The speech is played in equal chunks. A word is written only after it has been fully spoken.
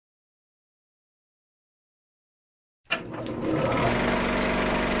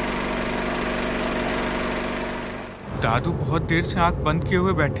दादू बहुत देर से आंख बंद किए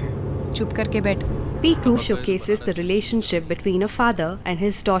हुए बैठे। चुप करके बैठ। Piku showcases the relationship between a father and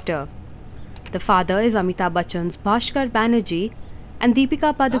his daughter. The father is Amitabh Bachchan's Bhashkor Banerjee, and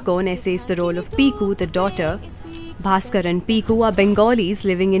Deepika Padukone essays the role of Piku, the daughter. Bhaskar and Piku are Bengalis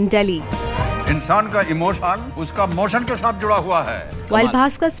living in Delhi. इंसान का emotion उसका motion के साथ जुड़ा हुआ है. While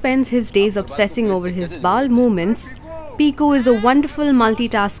Bhaskar spends his days obsessing over his bowel movements, Piku is a wonderful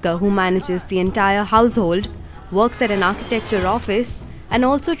multitasker who manages the entire household, works at an architecture office, and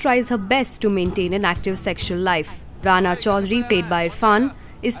also tries her best to maintain an active sexual life. Rana Chaudhary, played by Irfan,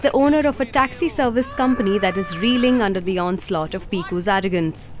 is the owner of a taxi service company that is reeling under the onslaught of Piku's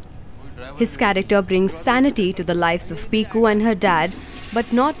arrogance. His character brings sanity to the lives of Piku and her dad,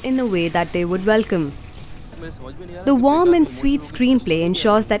 but not in a way that they would welcome. The warm and sweet screenplay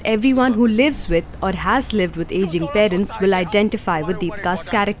ensures that everyone who lives with or has lived with aging parents will identify with Deepika's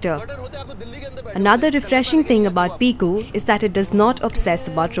character. Another refreshing thing about Piku is that it does not obsess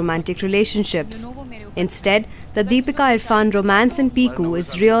about romantic relationships. Instead, the Deepika Irfan romance in Piku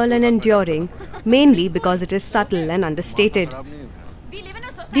is real and enduring, mainly because it is subtle and understated.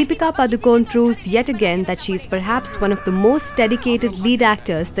 Deepika Padukone proves yet again that she is perhaps one of the most dedicated lead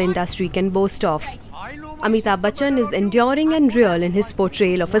actors the industry can boast of. Amitabh Bachchan is enduring and real in his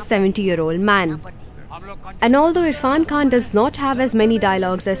portrayal of a 70-year-old man. And although Irfan Khan does not have as many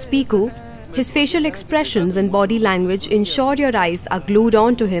dialogues as Piku, his facial expressions and body language ensure your eyes are glued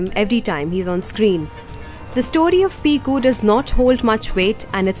onto him every time he's on screen. The story of Piku does not hold much weight,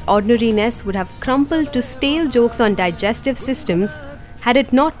 and its ordinariness would have crumpled to stale jokes on digestive systems had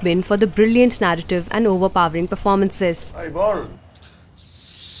it not been for the brilliant narrative and overpowering performances.